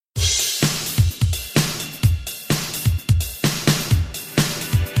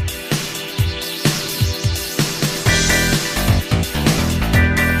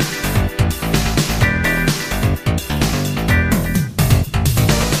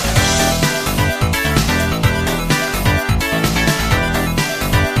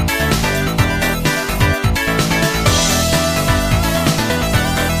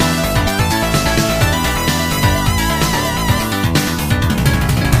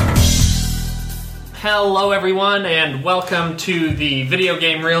Hello everyone, and welcome to the Video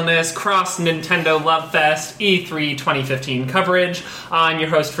Game Realness Cross Nintendo Love Fest E3 2015 coverage. I'm your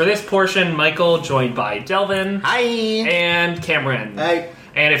host for this portion, Michael, joined by Delvin. Hi! And Cameron. Hi.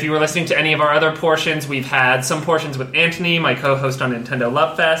 And if you were listening to any of our other portions, we've had some portions with Anthony, my co-host on Nintendo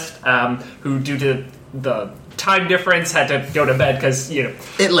Love Fest, who, due to the time difference, had to go to bed because, you know...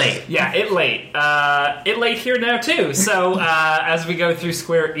 It late. Yeah, it late. It late here now, too. So, as we go through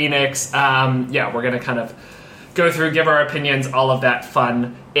Square Enix, we're going to kind of go through, give our opinions, all of that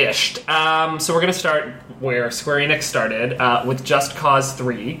fun-ish. So we're going to start where Square Enix started, with Just Cause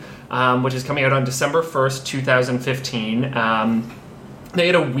 3, which is coming out on December 1st, 2015. They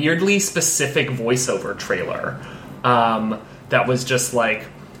had a weirdly specific voiceover trailer that was just like,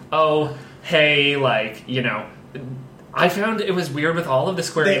 oh... hey, like, you know, I found it was weird with all of the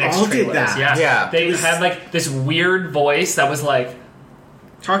Square Enix trailers. Did that. Yeah. They had, like, this weird voice that was, like...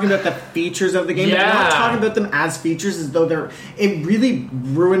 talking about the features of the game, but not talking about them as features as though they're... It really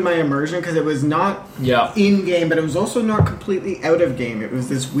ruined my immersion because it was not in-game, but it was also not completely out-of-game. It was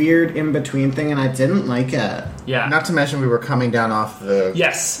this weird in-between thing, and I didn't like it. Yeah. Not to mention we were coming down off the...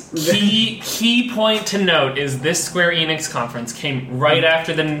 Yes. Key point to note is this Square Enix conference came right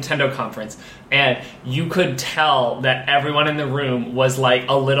after the Nintendo conference, and you could tell that everyone in the room was like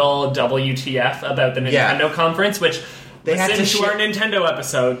a little WTF about the Nintendo conference, which... They had to our Nintendo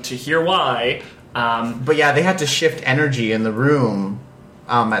episode to hear why. But yeah, they had to shift energy in the room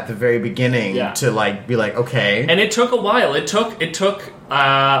at the very beginning to like be like, okay. And it took a while. It took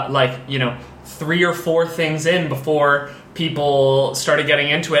like, you know, 3 or 4 things in before people started getting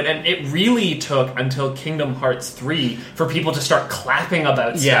into it, and it really took until Kingdom Hearts 3 for people to start clapping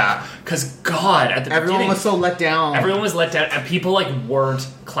about stuff. Yeah. Because, God, at the everyone beginning... was so let down. Everyone was let down, and people, like, weren't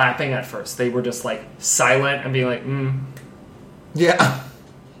clapping at first. They were just, like, silent and being like, Yeah.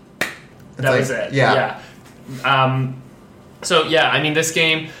 That was it. Yeah. So, yeah, I mean, this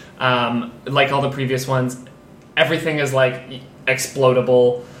game, like all the previous ones, everything is, like,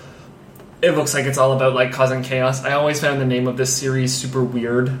 explodable. It looks like it's all about, like, causing chaos. I always found the name of this series super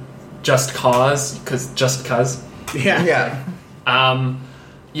weird. Just Cause, because just cuz. Yeah.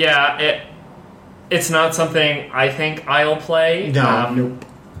 It's not something I think I'll play. Nope.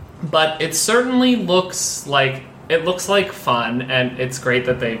 But it certainly looks like fun, and it's great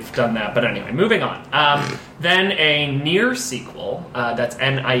that they've done that. But anyway, moving on. Then a Nier sequel, that's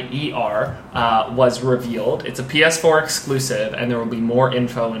Nier, was revealed. It's a PS4 exclusive, and there will be more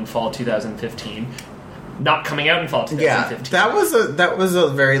info in fall 2015. Not coming out in fall 2015. Yeah, that was a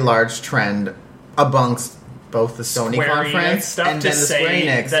very large trend amongst both the Sony Square conference Enix stuff and to then the Square say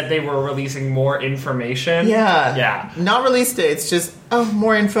Enix. that they were releasing more information. Yeah. Not release dates, just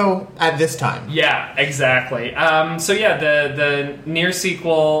more info at this time. Yeah, exactly. The Nier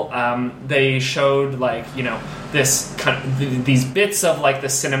sequel, they showed, like, you know, this kind of, these bits of, like, the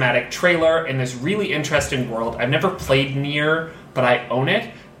cinematic trailer in this really interesting world. I've never played Nier, but I own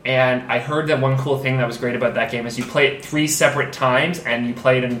it. And I heard that one cool thing that was great about that game is you play it 3 separate times, and you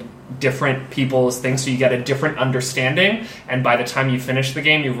play it in different people's things, so you get a different understanding, and by the time you finish the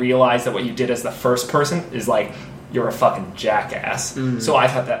game, you realize that what you did as the first person is, like, you're a fucking jackass. So I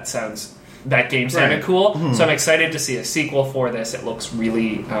thought that game sounded cool. So I'm excited to see a sequel for this. It looks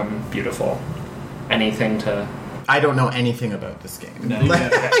really beautiful. Anything to... I don't know anything about this game. No,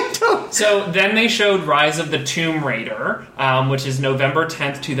 I don't. So then they showed Rise of the Tomb Raider, which is November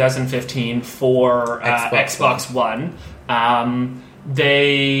 10th, 2015 for Xbox One.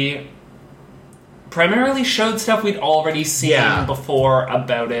 They primarily showed stuff we'd already seen before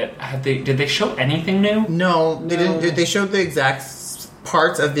about it. Did they show anything new? No, they didn't. They showed the exact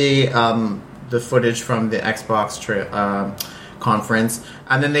parts of the footage from the Xbox conference,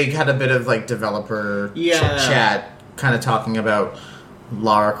 and then they had a bit of, like, developer chat, kind of talking about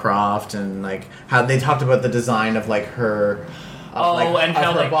Lara Croft and, like, how they talked about the design of, like, her. And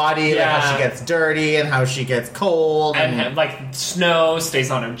how, her like, body, like how she gets dirty and how she gets cold, and like snow stays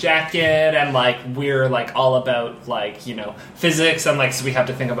on her jacket, and, like, we're, like, all about, like, you know, physics, and, like, so we have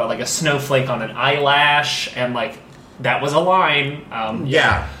to think about, like, a snowflake on an eyelash, and, like, that was a line.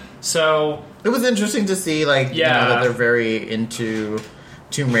 So it was interesting to see, like, you know, that they're very into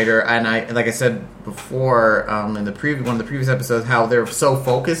Tomb Raider, and like I said before in one of the previous episodes, how they're so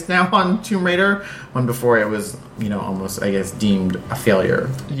focused now on Tomb Raider, when before it was, you know, almost, I guess, deemed a failure.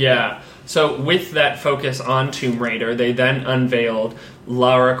 Yeah. So with that focus on Tomb Raider, they then unveiled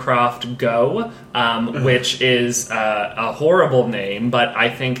Lara Croft Go, which is a horrible name, but I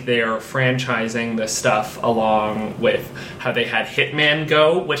think they're franchising the stuff along with how they had Hitman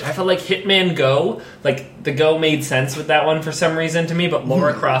Go, which I felt like Hitman Go, like the Go made sense with that one for some reason to me, but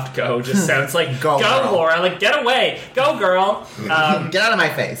Lara Croft Go just sounds like go Laura, like get away, go girl, get out of my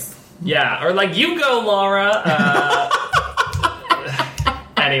face. Yeah, or like you go Laura.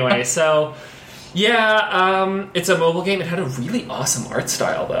 Anyway, so yeah, it's a mobile game. It had a really awesome art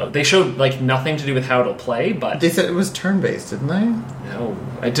style, though. They showed like nothing to do with how it'll play, but they said it was turn-based, didn't they? No,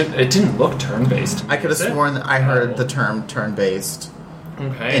 it didn't look turn-based. I could have sworn that I heard the term turn-based.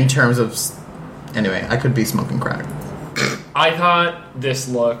 Okay. In terms of, anyway, I could be smoking crack. I thought this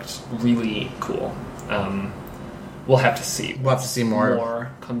looked really cool. We'll have to see. We'll have to see more.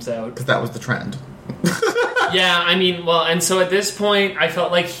 More comes out because that was the trend. Yeah, I mean, well, and so at this point, I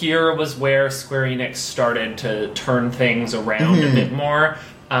felt like here was where Square Enix started to turn things around a bit more.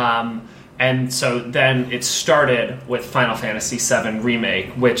 And so then it started with Final Fantasy VII Remake,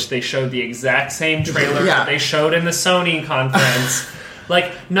 which they showed the exact same trailer that they showed in the Sony conference.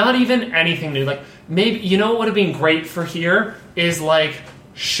 Like, not even anything new. Like, maybe, you know what would have been great for here is, like,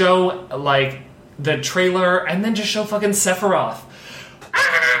 show, like, the trailer and then just show fucking Sephiroth.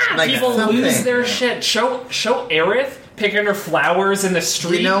 Like people lose their shit. Show Aerith picking her flowers in the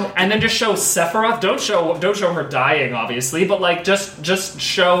street, and then just show Sephiroth. Don't show her dying, obviously, but like just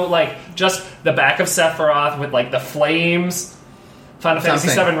show like just the back of Sephiroth with like the flames. Final Fantasy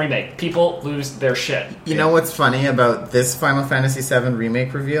VII Remake. People lose their shit. You know what's funny about this Final Fantasy VII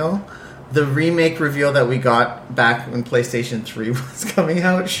Remake reveal? The remake reveal that we got back when PlayStation 3 was coming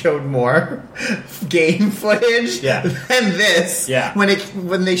out showed more game footage than this. Yeah.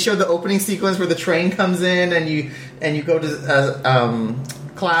 When they showed the opening sequence where the train comes in and you go to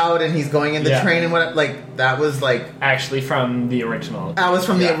Cloud and he's going in the train and what, like, that was like actually from the original. That was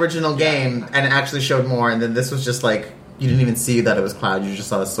from the original game and it actually showed more, and then this was just like you didn't even see that it was Cloud, you just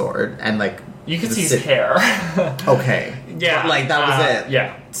saw a sword and like you could see his hair. Okay. Yeah. Like that was it.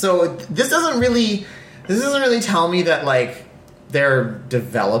 Yeah. So this doesn't really tell me that like they're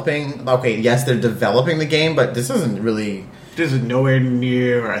developing. Okay, yes, they're developing the game, but this isn't really. This is nowhere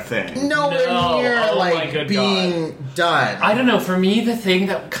near a thing. Nowhere near like being done. I don't know. For me, the thing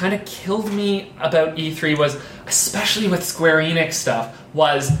that kind of killed me about E3 was, especially with Square Enix stuff,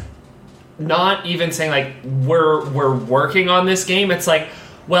 was not even saying like we're working on this game. It's like,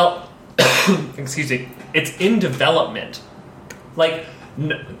 well, excuse me, it's in development. Like,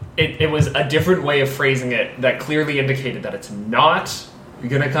 it was a different way of phrasing it that clearly indicated that it's not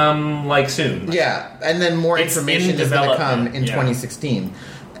going to come, like, soon. Yeah, and then more information is going to come in 2016.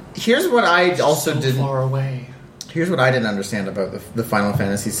 Here's what I also didn't... far away. Here's what I didn't understand about the Final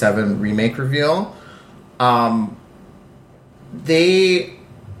Fantasy VII Remake reveal. I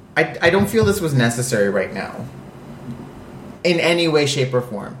don't feel this was necessary right now. In any way, shape, or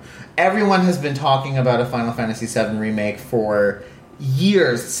form. Everyone has been talking about a Final Fantasy VII Remake for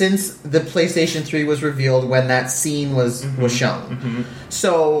years, since the PlayStation 3 was revealed, when that scene was shown.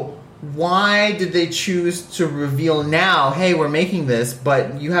 So why did they choose to reveal now, hey, we're making this,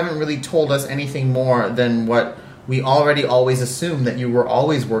 but you haven't really told us anything more than what we already always assumed, that you were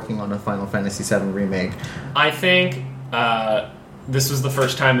always working on a Final Fantasy VII Remake? I think this was the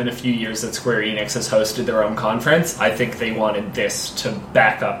first time in a few years that Square Enix has hosted their own conference. I think they wanted this to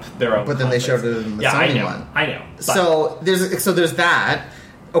back up their own. But then conference. They showed it in the Sony one. I know. So there's that.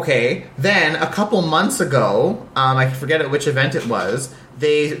 Okay. Then a couple months ago, I forget at which event it was,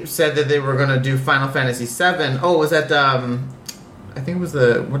 they said that they were going to do Final Fantasy VII. Oh, was that I think it was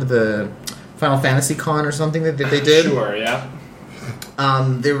the Final Fantasy Con or something that they did? Sure. Yeah.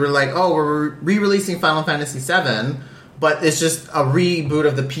 They were like, oh, we're re-releasing Final Fantasy VII. But it's just a reboot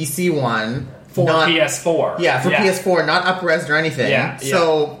of the PC one. For PS4. Yeah, for PS4, not up-res or anything. Yeah.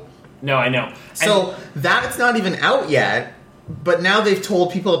 So... No, I know. So that's not even out yet, but now they've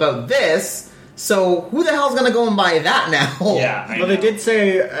told people about this, so who the hell's going to go and buy that now? Yeah, I know. They did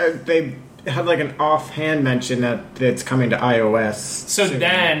say they had like an offhand mention that it's coming to iOS. So soon.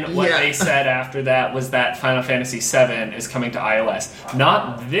 Then what they said after that was that Final Fantasy VII is coming to iOS.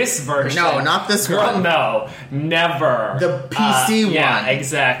 Not this version. No, not this one. No, never. The PC one. Yeah,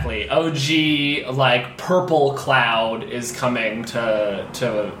 exactly. OG, like, Purple Cloud is coming to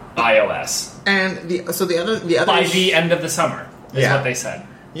iOS. And the other by the end of the summer is what they said.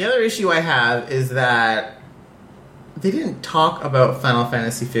 The other issue I have is that they didn't talk about Final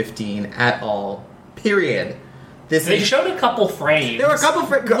Fantasy 15 at all. Period. They showed a couple frames. There were a couple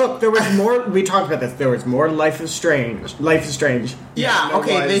frames. Look, there was more. We talked about this. There was more Life is Strange. Life is Strange. Yeah,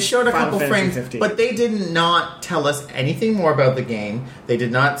 okay, they showed a couple frames, 15. but they did not tell us anything more about the game. They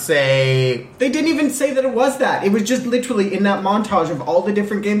did not say... They didn't even say that it was that. It was just literally in that montage of all the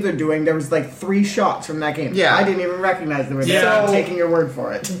different games they're doing, there was like 3 shots from that game. Yeah. I didn't even recognize them. I'm taking your word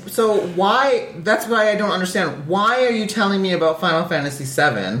for it. So why... That's why I don't understand. Why are you telling me about Final Fantasy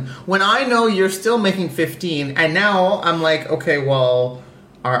VII when I know you're still making 15, and now I'm like, okay, well,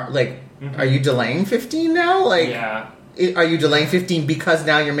 are you delaying 15 now? Are you delaying 15 because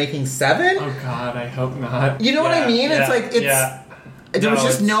now you're making 7? Oh God, I hope not. You know what I mean? There was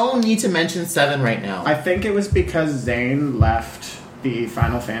just no need to mention 7 right now. I think it was because Zane left the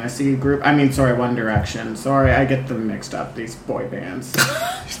Final Fantasy group. I mean, sorry, One Direction. Sorry, I get them mixed up, these boy bands.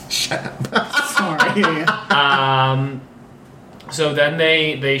 Shut up. Sorry. So then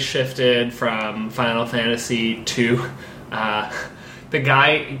they shifted from Final Fantasy to... the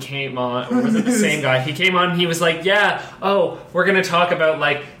guy came on, or was it the same guy? He came on and he was like, we're going to talk about,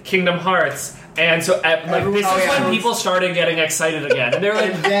 like, Kingdom Hearts. And so, this is when people started getting excited again. And they're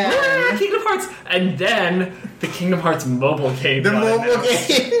like, Kingdom Hearts! And then the Kingdom Hearts mobile game. The mobile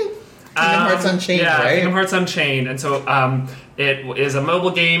game! Kingdom Hearts Unchained, right? Kingdom Hearts Unchained. And so, it is a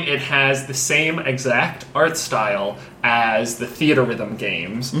mobile game. It has the same exact art style as the Theater Rhythm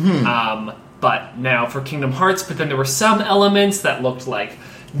games. Mm-hmm. But now for Kingdom Hearts, but then there were some elements that looked like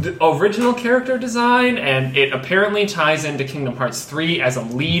the original character design, and it apparently ties into Kingdom Hearts 3 as a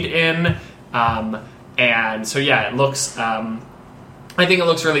lead-in. And so, it looks... I think it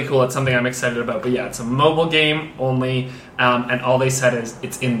looks really cool. It's something I'm excited about. But it's a mobile game only, and all they said is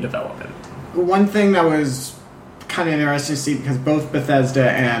it's in development. One thing that was kind of interesting to see, because both Bethesda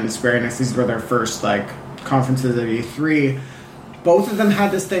and Square Enix, these were their first, conferences at E3... Both of them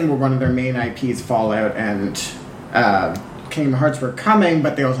had this thing where one of their main IPs, Fallout and Kingdom Hearts, were coming,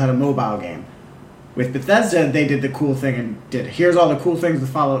 but they also had a mobile game. With Bethesda, they did the cool thing and here's all the cool things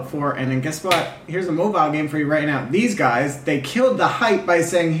with Fallout 4, and then guess what? Here's a mobile game for you right now. These guys, they killed the hype by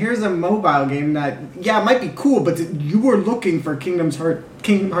saying, here's a mobile game that, it might be cool, but you were looking for Kingdom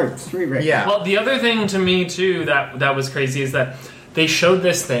Hearts 3 right now. Well, the other thing to me, too, that was crazy is that they showed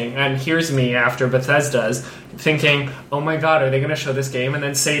this thing, and here's me after Bethesda's thinking, oh my God, are they going to show this game and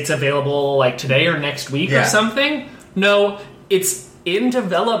then say it's available today or next week or something? No, it's in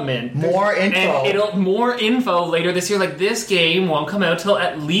development. More info. And more info later this year. This game won't come out till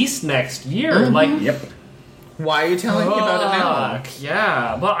at least next year. Mm-hmm. Yep. Why are you telling me about it now?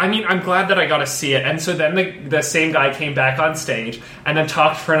 Yeah. Well, I mean, I'm glad that I got to see it. And so then the same guy came back on stage and then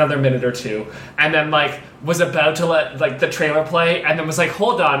talked for another minute or two. And then, was about to let, the trailer play. And then was like,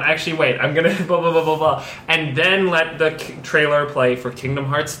 hold on. Actually, wait. I'm going to blah, blah, blah, blah, blah. And then let the trailer play for Kingdom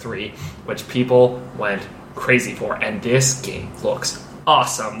Hearts 3, which people went crazy for. And this game looks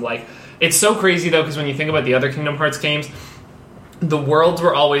awesome. It's so crazy, though, because when you think about the other Kingdom Hearts games, the worlds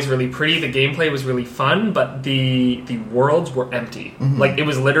were always really pretty, the gameplay was really fun, but the worlds were empty. Mm-hmm. It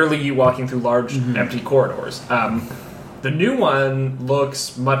was literally you walking through large, empty corridors. The new one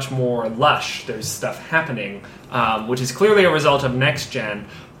looks much more lush. There's stuff happening, which is clearly a result of next gen,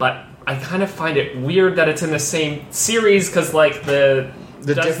 but I kind of find it weird that it's in the same series, because, the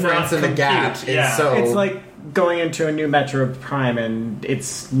difference in the gap is so... It's like going into a new Metroid Prime, and it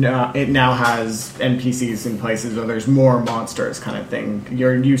now has NPCs in places where there's more monsters, kind of thing.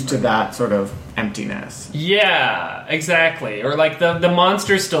 You're used to that sort of emptiness. Yeah, exactly. Or the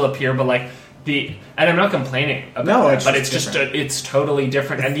monsters still appear, but and I'm not complaining about it, but it's just it's totally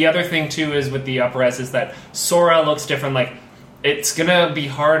different. And the other thing too is with the up-res is that Sora looks different. It's gonna be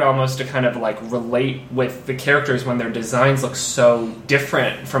hard almost to kind of relate with the characters when their designs look so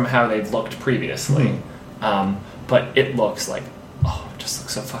different from how they've looked previously. Mm-hmm. But it looks it just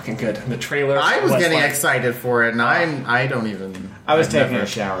looks so fucking good. And the trailer, I was getting excited for it, and I don't even. I was taking a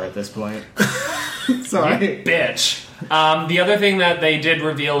shower at this point. Sorry, bitch. The other thing that they did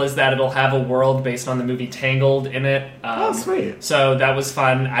reveal is that it'll have a world based on the movie Tangled in it. Sweet. So that was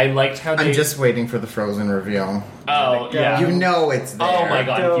fun. I liked how I'm just waiting for the Frozen reveal. Oh, yeah. You know it's there. Oh my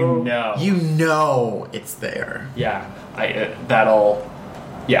God, you know. You know it's there. Yeah. That'll...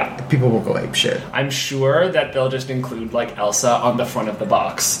 Yeah. People will go ape shit. I'm sure that they'll just include, Elsa on the front of the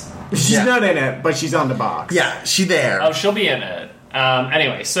box. She's not in it, but she's on the box. Yeah, she's there. Oh, she'll be in it.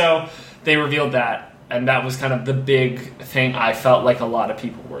 Anyway, so they revealed that. and that was kind of the big thing I felt like a lot of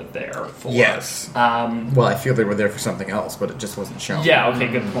people were there for. Yes. Well, I feel they were there for something else, but it just wasn't shown. Yeah, okay,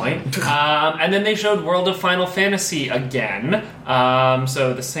 good point. And then they showed World of Final Fantasy again.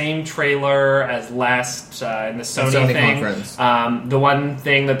 So the same trailer as last in the Sony thing. Conference. The one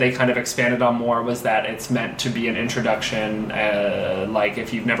thing that they kind of expanded on more was that it's meant to be an introduction, like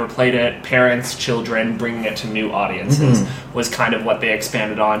if you've never played it, parents, children, bringing it to new audiences was kind of what they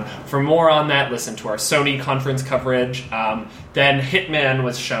expanded on. For more on that, listen to our Sony conference coverage. Then Hitman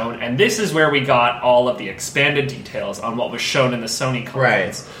was shown, and this is where we got all of the expanded details on what was shown in the Sony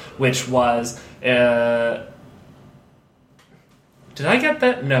conference, which was... did I get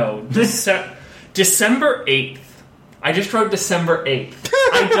that? No. December 8th. I just wrote December 8th.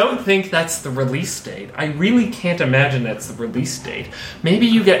 I don't think that's the release date. I really can't imagine that's the release date. Maybe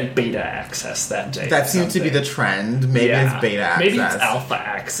you get beta access that day. That seems to be the trend. Maybe it's beta access. Maybe it's alpha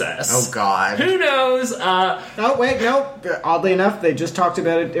access. Oh, God. Who knows? Oh, wait, no. Oddly enough, they just talked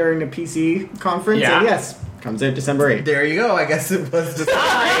about it during the PC conference, and yes, comes out December 8th. There you go. I guess it was December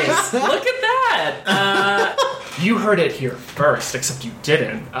 8th. Nice! Look at that! You heard it here first, except you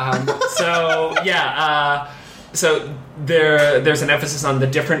didn't. So there's an emphasis on the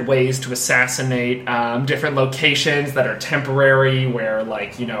different ways to assassinate, different locations that are temporary, where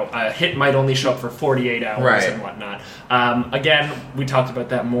a hit might only show up for 48 hours and whatnot. Again, we talked about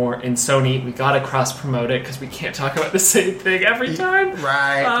that more in Sony. We gotta cross promote it because we can't talk about the same thing every time.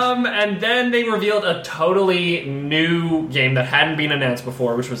 Right. And then they revealed a totally new game that hadn't been announced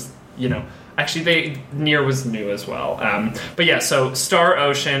before, which was Actually, Nier was new as well. But yeah, so Star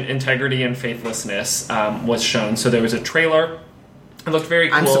Ocean, Integrity and Faithlessness was shown. So there was a trailer. It looked very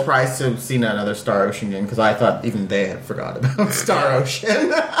cool. I'm surprised to have seen another Star Ocean game, because I thought even they had forgot about Star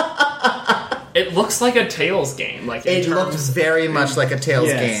Ocean. It looks like a Tales game. It looks very much like a Tales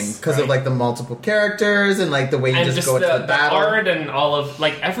game, because of the multiple characters and the way you just go into the battle. The art and all of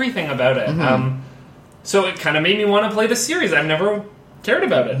everything about it. So it kind of made me want to play the series. I've never cared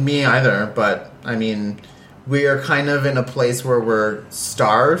about it. Me either, but I mean, we are kind of in a place where we're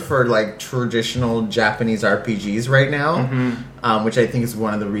starved for traditional Japanese RPGs right now, which I think is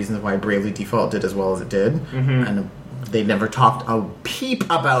one of the reasons why Bravely Default did as well as it did, and they never talked a peep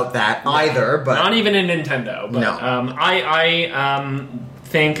about that either. But not even in Nintendo. But, no, I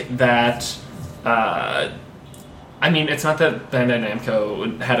think that. I mean, it's not that Bandai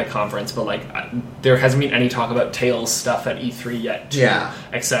Namco had a conference, but there hasn't been any talk about Tales stuff at E3 yet. Yeah.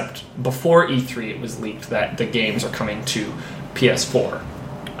 Except before E3, it was leaked that the games are coming to PS4.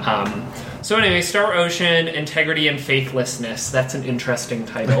 So anyway, Star Ocean, Integrity and Faithlessness. That's an interesting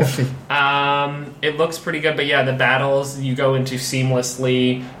title. It looks pretty good, but yeah, the battles you go into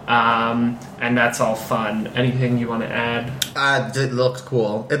seamlessly, and that's all fun. Anything you want to add? It looks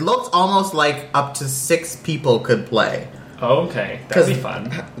cool. It looks almost like up to 6 people could play. Oh, okay, that'd be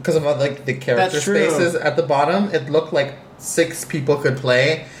fun. Because of the character spaces at the bottom, it looked like 6 people could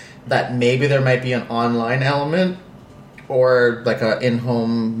play. That maybe there might be an online element, or a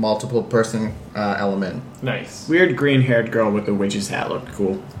in-home multiple person element. Nice. Weird green-haired girl with the witch's hat looked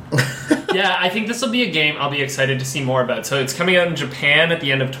cool. Yeah, I think this will be a game I'll be excited to see more about. So it's coming out in Japan at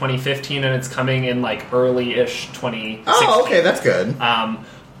the end of 2015, and it's coming in early-ish 2016. Oh, okay, that's good.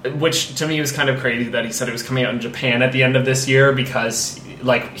 Which to me was kind of crazy that he said it was coming out in Japan at the end of this year, because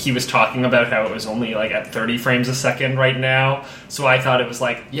he was talking about how it was only at 30 frames a second right now. So I thought it was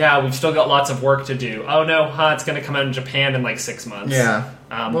yeah, we've still got lots of work to do. Oh no, it's going to come out in Japan in 6 months. Yeah.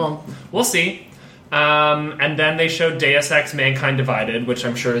 Well, we'll see. And then they showed Deus Ex Mankind Divided, which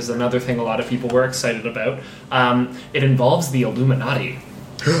I'm sure is another thing a lot of people were excited about. It involves the Illuminati.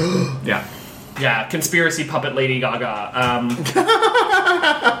 Yeah. Yeah, conspiracy puppet Lady Gaga.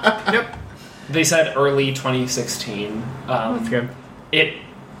 Yep. They said early 2016. That's good. It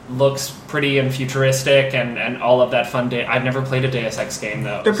looks pretty and futuristic and all of that fun. I've never played a Deus Ex game,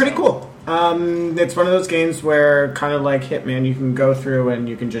 though. They're pretty cool. It's one of those games where, kind of like Hitman, you can go through and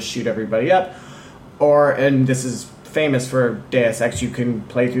you can just shoot everybody up. And this is famous for Deus Ex, you can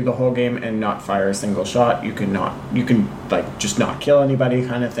play through the whole game and not fire a single shot. You can just not kill anybody,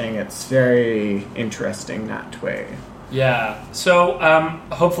 kind of thing. It's very interesting that way. Yeah. So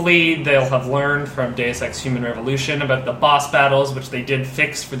hopefully they'll have learned from Deus Ex Human Revolution about the boss battles, which they did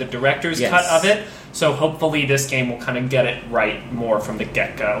fix for the director's cut of it. So hopefully this game will kind of get it right more from the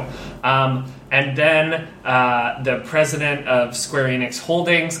get-go. And then the president of Square Enix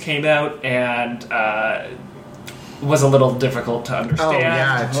Holdings came out and was a little difficult to understand. Oh,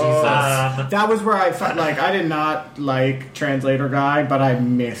 yeah, Jesus. That was where I felt I did not like Translator Guy, but I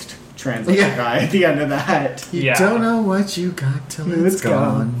missed translator guy at the end of that. You don't know what you got till it's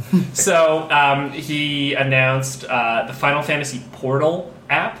gone. So he announced the Final Fantasy Portal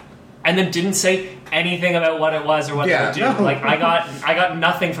app, and then didn't say anything about what it was or what it would do. No. Like I got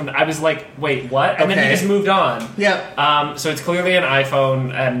nothing from that. I was like, wait, what? And then he just moved on. Yeah. So it's clearly an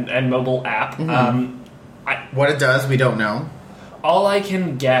iPhone and mobile app. Mm-hmm. What it does, we don't know. All I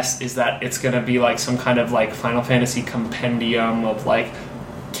can guess is that it's going to be like some kind of like Final Fantasy compendium of like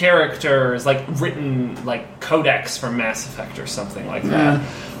characters, like written like codex from Mass Effect or something like that.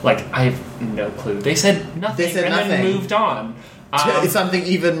 Like I have no clue. They said nothing then moved on. Something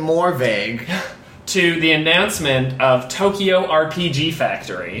even more vague. To the announcement of Tokyo RPG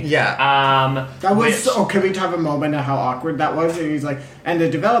Factory. Yeah. That was can we have a moment of how awkward that was? And he's like, and the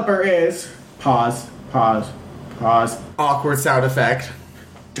developer is pause. Awkward sound effect.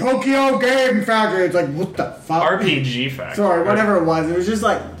 Tokyo Game Factory. It's like, what the fuck? RPG Factory. Sorry, whatever it was. It was just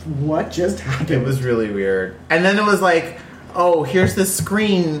like, what just happened? It was really weird. And then it was like, oh, here's this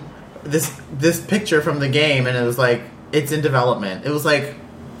screen, this picture from the game, and it was like, it's in development. It was like,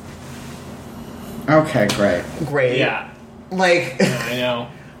 okay, great. Yeah. Like, I know.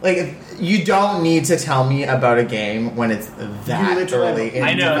 Like, you don't need to tell me about a game when it's that early in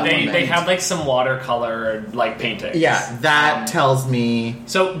I know, development. they have, like, some watercolor, like, paintings. Yeah, that tells me...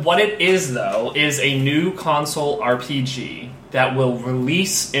 So, what it is, though, is a new console RPG that will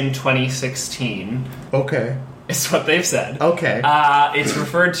release in 2016. Okay. Is what they've said. Okay. It's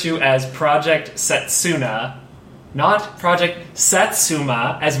referred to as Project Setsuna, not Project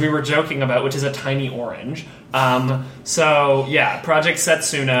Satsuma, as we were joking about, which is a tiny orange. So yeah, Project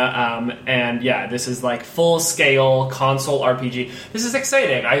Setsuna, and yeah, this is like full-scale console RPG. This is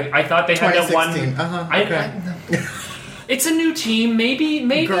exciting. I thought they had that one. Okay. It's a new team. Maybe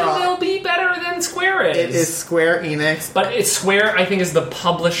they'll be better than Square is. It is Square Enix, but it's Square. I think is the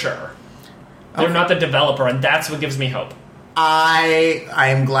publisher. They're not the developer, and that's what gives me hope. I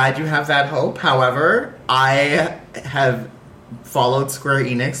am glad you have that hope. However, I have followed Square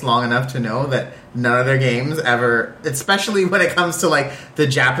Enix long enough to know that none of their games ever, especially when it comes to like the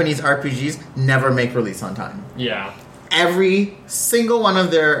Japanese RPGs, never make release on time. Yeah. Every single one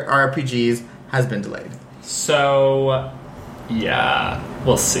of their RPGs has been delayed. So, yeah,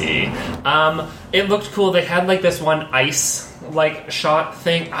 we'll see. It looked cool. They had like this one ice like shot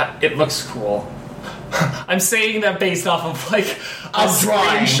thing. It looks cool. I'm saying that based off of like a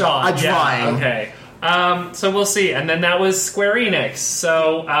screenshot. A drawing. Yeah, okay. So we'll see. And then that was Square Enix.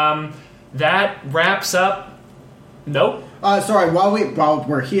 So that wraps up. Nope. Sorry, while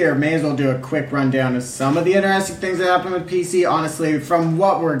we're here, may as well do a quick rundown of some of the interesting things that happened with PC. Honestly, from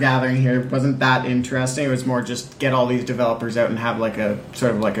what we're gathering here, it wasn't that interesting. It was more just get all these developers out and have like a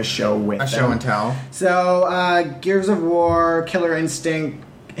sort of like a show with them. Show and tell. So, Gears of War, Killer Instinct,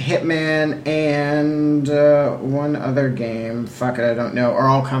 Hitman, and one other game, fuck it, I don't know, are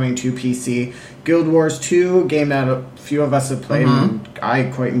all coming to PC. Guild Wars 2, a game that a few of us have played and I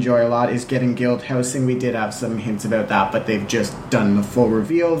quite enjoy a lot, is getting guild housing. We did have some hints about that, but they've just done the full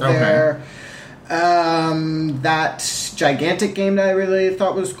reveal there. That gigantic game that I really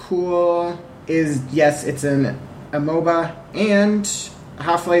thought was cool is, yes, it's a MOBA, and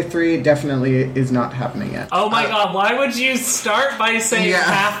Half-Life 3 definitely is not happening yet. Oh my god, why would you start by saying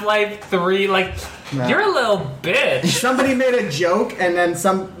Half-Life 3? Like, you're a little bitch. Somebody made a joke, and then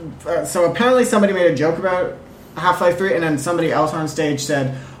so apparently somebody made a joke about Half-Life 3, and then somebody else on stage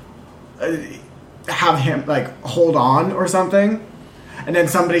said, have him, like, hold on or something. And then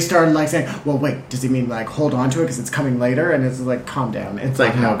somebody started, like, saying, well, wait, does he mean, like, hold on to it because it's coming later? And it's like, calm down. It's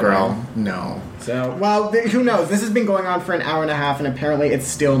like, no, girl, no. So, well, who knows? This has been going on for an hour and a half, and apparently it's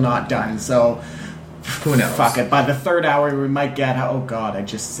still not done. So, who knows? Fuck it. By the third hour, we might get, oh god, I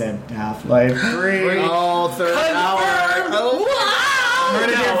just said Half-Life 3. Oh, third hour. Oh, wow.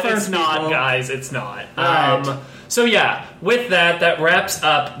 No, it's not, guys. It's not. So yeah, with that wraps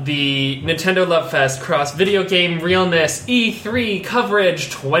up the Nintendo Love Fest Cross Video Game Realness E3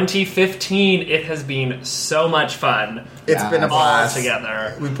 coverage 2015. It has been so much fun. It's been a blast. All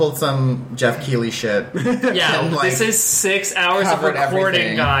together. We pulled some Jeff Keighley shit. Yeah, and, this is 6 hours of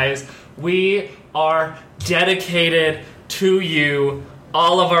recording, guys. We are dedicated to you,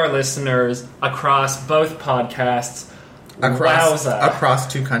 all of our listeners, across both podcasts. Across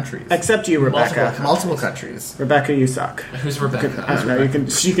 2 countries. Except you, Rebecca. Multiple countries. Rebecca, you suck. Who's Rebecca? I don't know.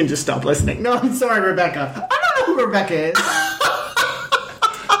 You can just stop listening. No, I'm sorry, Rebecca. I don't know who Rebecca is.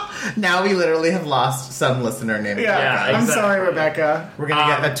 Now we literally have lost some listener named Rebecca. Exactly. I'm sorry, Rebecca. We're going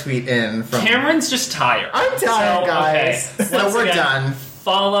to get a tweet in from... Cameron's just tired. I'm tired, guys. Okay. So we're done.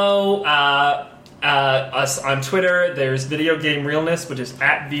 Follow us on Twitter. There's Video Game Realness, which is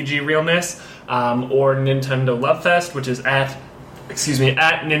at VG Realness, or Nintendo Love Fest, which is at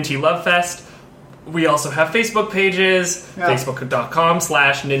Ninty Love Fest. We also have Facebook pages,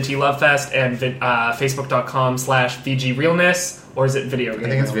 facebook.com/NintyLoveFest and facebook.com/VG Realness. Or is it Video Game? I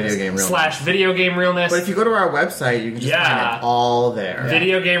think it's Video Game Realness. /Video Game Realness. But if you go to our website, you can just find it all there.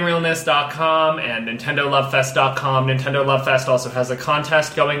 VideoGameRealness.com and NintendoLoveFest.com. Nintendo Love Fest also has a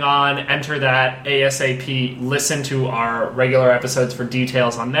contest going on. Enter that ASAP. Listen to our regular episodes for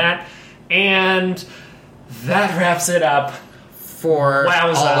details on that. And that wraps it up. For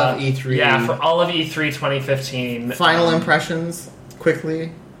all of E3. Yeah, for all of E3 2015. Final impressions,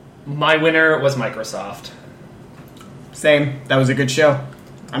 quickly. My winner was Microsoft. Same. That was a good show.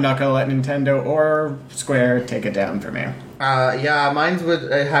 I'm not going to let Nintendo or Square take it down for me. Mine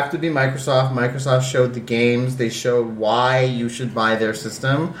would have to be Microsoft. Microsoft showed the games. They showed why you should buy their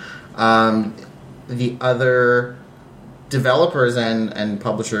system. The other developers and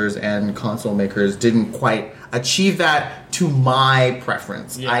publishers and console makers didn't quite achieve that to my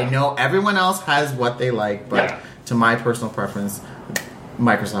preference. Yeah. I know everyone else has what they like, but to my personal preference,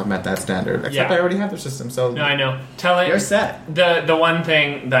 Microsoft met that standard. Except I already have their system, so no, I know. You're set. The one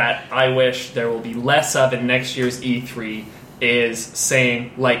thing that I wish there will be less of in next year's E3 is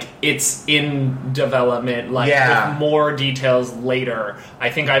saying, like, it's in development, like, with more details later. I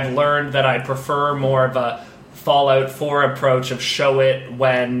think I've learned that I prefer more of a Fallout 4 approach of show it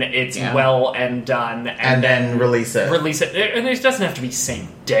when it's well and done, and then release it. And it doesn't have to be same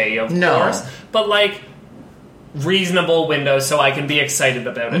day, of course, but like reasonable windows so I can be excited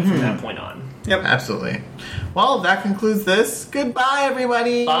about it from that point on. Yep, absolutely. Well, that concludes this. Goodbye,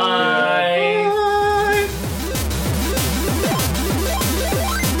 everybody. Bye.